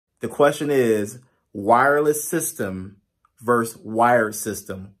The question is wireless system versus wired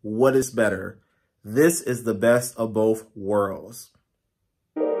system. What is better? This is the best of both worlds.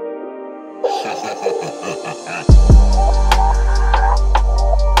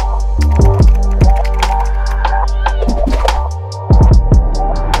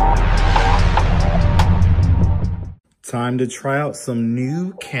 Time to try out some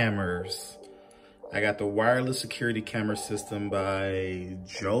new cameras. I got the wireless security camera system by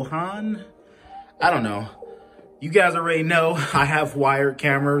Johan. I don't know. You guys already know I have wired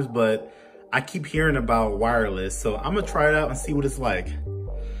cameras, but I keep hearing about wireless. So I'm gonna try it out and see what it's like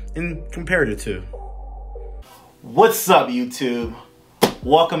and compare the two. What's up, YouTube?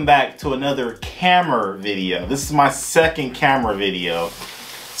 Welcome back to another camera video. This is my second camera video.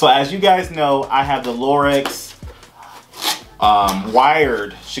 So as you guys know, I have the Lorex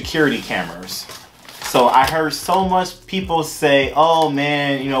wired security cameras. So I heard so much people say, oh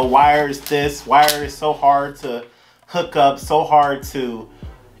man, you know, wire is this, wire is so hard to hook up, so hard to,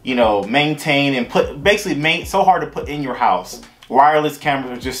 you know, maintain and put, basically so hard to put in your house. Wireless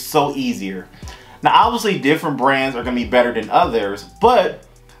cameras are just so easier. Now obviously different brands are gonna be better than others, but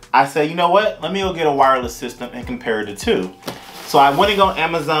I said, you know what, let me go get a wireless system and compare the two. So I went and got on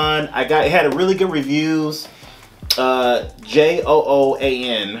Amazon, it had a really good reviews,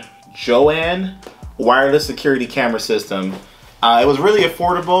 Joanne wireless security camera system. It was really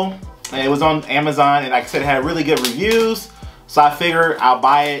affordable and it was on Amazon, and like I said, it had really good reviews, so I figured I'll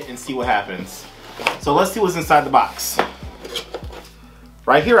buy it and see what happens. So let's see what's inside the box.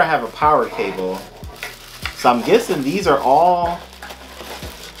 Right here I have a power cable, so I'm guessing these are all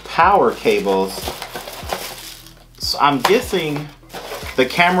power cables. So I'm guessing the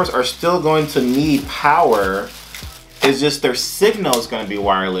cameras are still going to need power. It's just their signal is going to be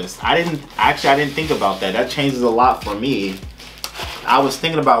wireless. I didn't think about that. That changes a lot for me. I was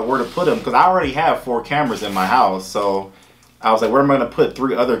thinking about where to put them because I already have 4 cameras in my house. So I was like, where am I going to put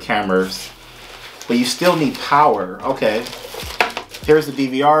 3 other cameras? But you still need power. Okay. Here's the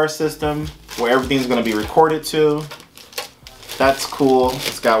DVR system where everything's going to be recorded to. That's cool.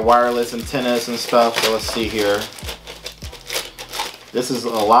 It's got wireless antennas and stuff. So let's see here. This is a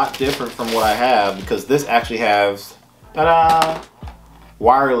lot different from what I have because this actually has ta-da!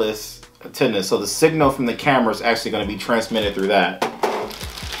 Wireless antennas. So the signal from the camera is actually going to be transmitted through that.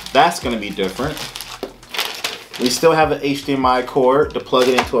 That's going to be different. We still have an HDMI cord to plug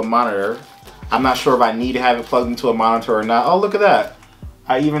it into a monitor. I'm not sure if I need to have it plugged into a monitor or not. Oh, look at that.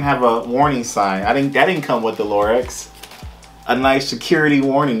 I even have a warning sign. That didn't come with the Lorex. A nice security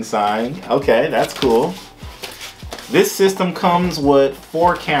warning sign. Okay, that's cool. This system comes with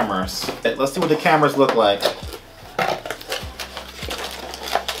 4 cameras. Let's see what the cameras look like.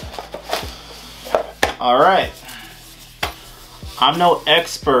 All right. I'm no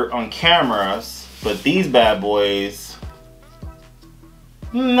expert on cameras, but these bad boys,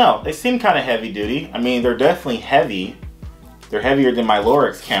 no, they seem kind of heavy duty. I mean, they're definitely heavy. They're heavier than my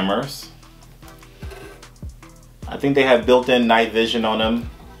Lorex cameras. I think they have built-in night vision on them.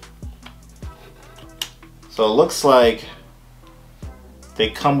 So it looks like they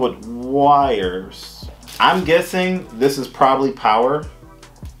come with wires. I'm guessing this is probably power.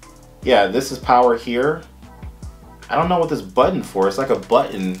 Yeah, this is power here. I don't know what this button for. It's like a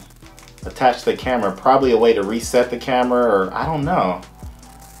button attached to the camera. Probably a way to reset the camera, or I don't know.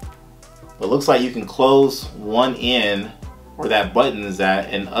 But it looks like you can close one end where that button is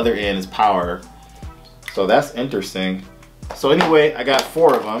at and the other end is power. So that's interesting. So anyway, I got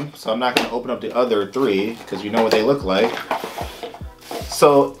 4 of them, so I'm not going to open up the other 3 because you know what they look like.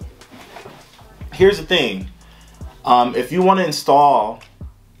 So here's the thing. If you want to install,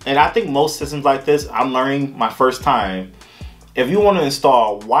 and I think most systems like this, I'm learning my first time. If you want to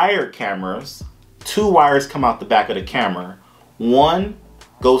install wired cameras, 2 wires come out the back of the camera. One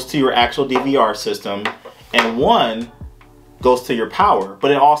goes to your actual DVR system and one goes to your power,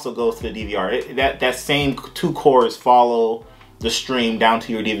 but it also goes to the DVR. That same 2 cords follow the stream down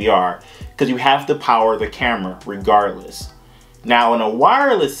to your DVR because you have to power the camera regardless. Now in a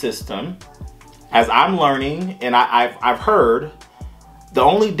wireless system, as I'm learning and I've heard, the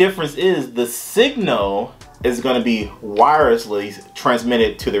only difference is the signal is going to be wirelessly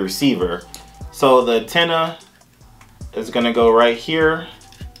transmitted to the receiver. So the antenna is going to go right here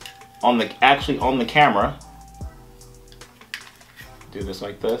on the camera. Do this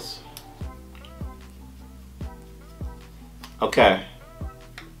like this. Okay.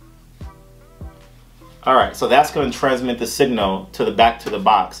 All right, so that's going to transmit the signal to the back to the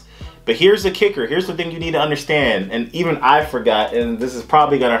box. But here's the kicker. Here's the thing you need to understand. And even I forgot, and this is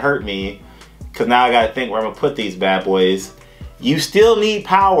probably going to hurt me because now I got to think where I'm going to put these bad boys. you still need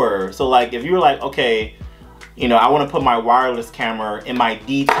power. So like if you're like, okay, you know, I want to put my wireless camera in my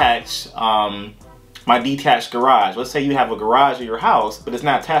detached garage. Let's say you have a garage in your house, but it's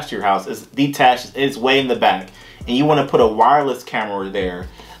not attached to your house. It's detached, it's way in the back. And you want to put a wireless camera there.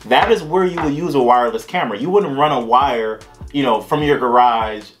 That is where you would use a wireless camera. You wouldn't run a wire, you know, from your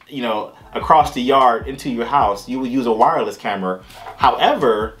garage, you know, across the yard into your house. You would use a wireless camera.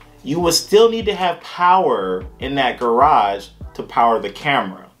 However, you would still need to have power in that garage to power the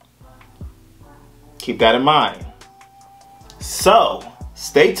camera. Keep that in mind. So,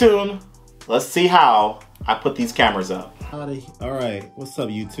 stay tuned. Let's see how I put these cameras up. All right, what's up,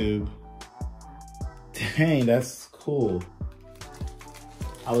 YouTube? Dang, that's cool.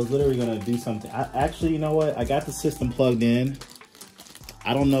 I was literally gonna do something. Actually, you know what? I got the system plugged in.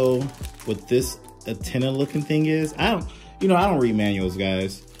 I don't know what this antenna looking thing is. I don't read manuals,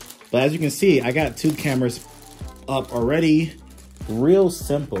 guys. But as you can see, I got 2 cameras up already. Real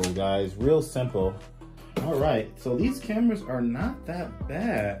simple, guys, real simple. All right, so these cameras are not that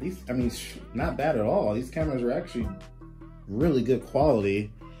bad. Not bad at all. These cameras are actually really good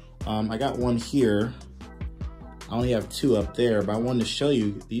quality. I got one here. I only have 2 up there, but I wanted to show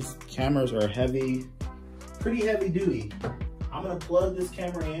you, these cameras are heavy, pretty heavy duty. I'm gonna plug this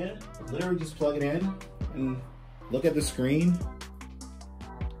camera in, literally just plug it in and look at the screen.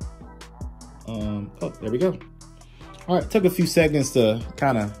 Oh, there we go. All right, took a few seconds to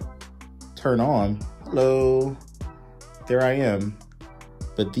kind of turn on. Hello, there I am.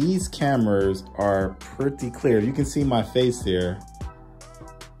 But these cameras are pretty clear. You can see my face here.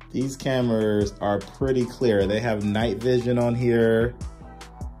 These cameras are pretty clear. They have night vision on here.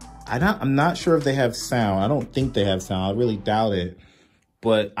 I'm not sure if they have sound. I don't think they have sound. I really doubt it.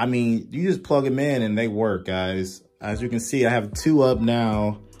 But I mean, you just plug them in and they work, guys. As you can see, I have 2 up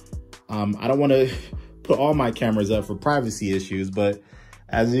now. I don't want to put all my cameras up for privacy issues, but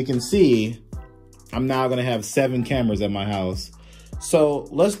as you can see, I'm now gonna have 7 cameras at my house. So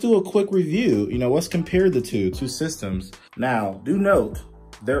let's do a quick review. You know, let's compare the two systems. Now, do note,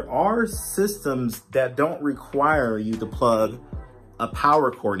 there are systems that don't require you to plug a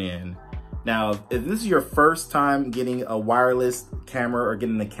power cord in. Now, if this is your first time getting a wireless camera or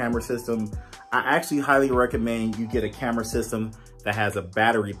getting a camera system, I actually highly recommend you get a camera system that has a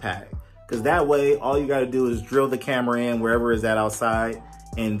battery pack. Because that way, all you gotta do is drill the camera in wherever it's at outside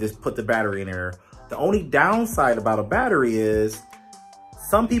and just put the battery in there. The only downside about a battery is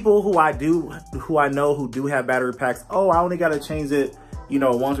some people who I know who do have battery packs, oh, I only gotta change it, you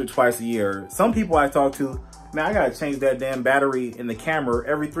know, once or twice a year. Some people I talk to, man, I gotta change that damn battery in the camera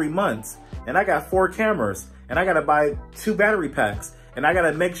every 3 months. And I got 4 cameras and I gotta buy 2 battery packs and I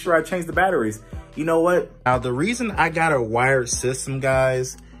gotta make sure I change the batteries. You know what? Now, the reason I got a wired system,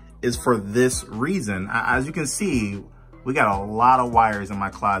 guys, is for this reason. As you can see, we got a lot of wires in my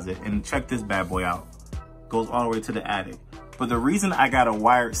closet, and check this bad boy out. Goes all the way to the attic. But the reason I got a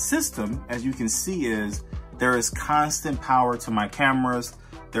wired system, as you can see, is there is constant power to my cameras.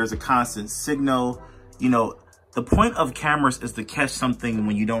 There's a constant signal. You know, the point of cameras is to catch something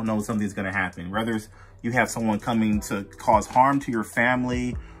when you don't know something's gonna happen. Whether you have someone coming to cause harm to your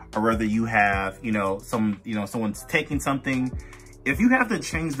family, or whether you have, someone's taking something. If you have to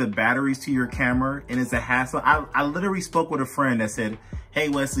change the batteries to your camera and it's a hassle, I literally spoke with a friend that said, hey,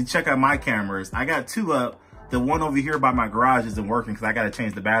 Wesley, check out my cameras. I got 2 up. The one over here by my garage isn't working because I got to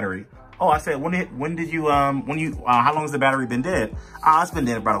change the battery. Oh, I said, how long has the battery been dead? It's been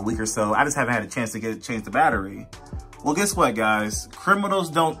dead about a week or so. I just haven't had a chance to change the battery. Well, guess what, guys?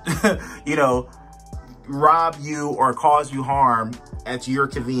 Criminals don't, rob you or cause you harm at your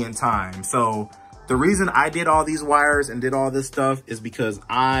convenient time. So the reason I did all these wires and did all this stuff is because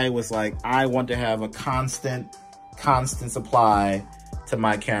I was like, I want to have a constant supply to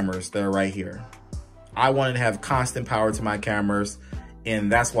my cameras that are right here. I wanted to have constant power to my cameras, and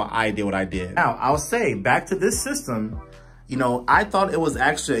that's why I did what I did. Now, I'll say, back to this system, I thought it was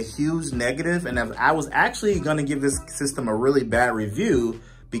actually a huge negative, and I was actually gonna give this system a really bad review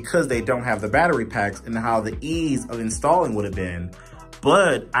because they don't have the battery packs and how the ease of installing would have been.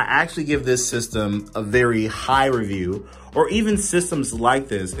 But I actually give this system a very high review, or even systems like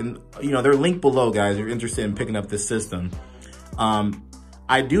this. And they're linked below, guys, if you're interested in picking up this system.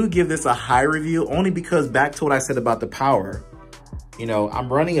 I do give this a high review only because back to what I said about the power.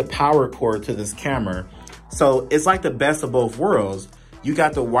 I'm running a power cord to this camera. So it's like the best of both worlds. You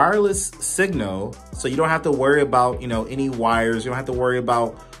got the wireless signal, so you don't have to worry about, any wires. You don't have to worry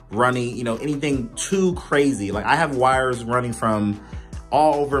about running, anything too crazy. Like I have wires running from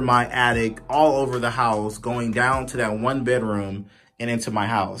all over my attic, all over the house, going down to that 1 bedroom and into my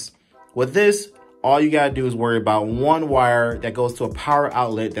house. With this, all you gotta do is worry about one wire that goes to a power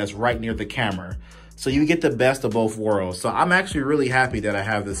outlet that's right near the camera. So you get the best of both worlds. So I'm actually really happy that I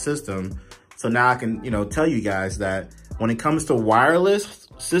have this system. So now I can, tell you guys that when it comes to wireless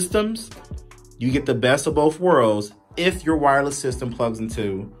systems, you get the best of both worlds if your wireless system plugs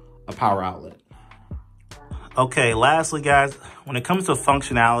into a power outlet. Okay, lastly, guys, when it comes to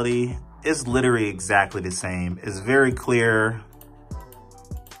functionality, it's literally exactly the same. It's very clear.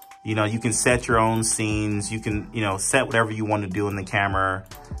 You can set your own scenes. You can, set whatever you want to do in the camera.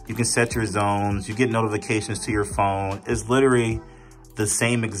 You can set your zones. You get notifications to your phone. It's literally the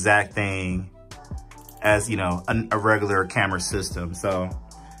same exact thing as, a regular camera system. So,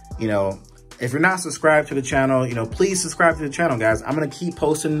 if you're not subscribed to the channel, please subscribe to the channel, guys. I'm going to keep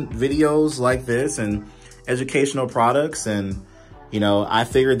posting videos like this and educational products. And, I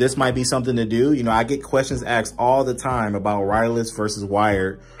figured this might be something to do. I get questions asked all the time about wireless versus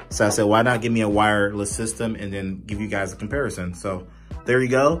wired. So I said, why not give me a wireless system and then give you guys a comparison? So there you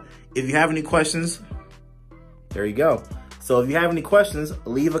go. If you have any questions, there you go. So if you have any questions,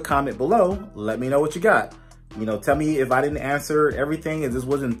 leave a comment below. Let me know what you got. Tell me if I didn't answer everything, if this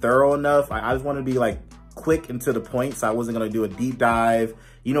wasn't thorough enough. I just want to be like quick and to the point. So I wasn't going to do a deep dive.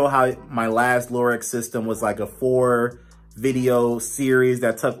 You know how my last Lorex system was like a 4-video series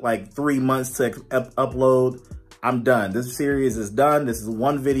that took like 3 months to upload. I'm done. This series is done. This is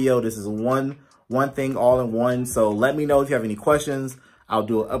one video. This is one thing all in one. So let me know if you have any questions. I'll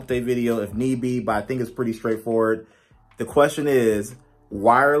do an update video if need be, but I think it's pretty straightforward. The question is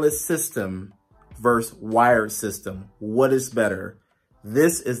wireless system versus wired system. What is better?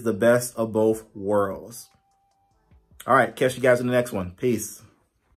 This is the best of both worlds. All right. Catch you guys in the next one. Peace.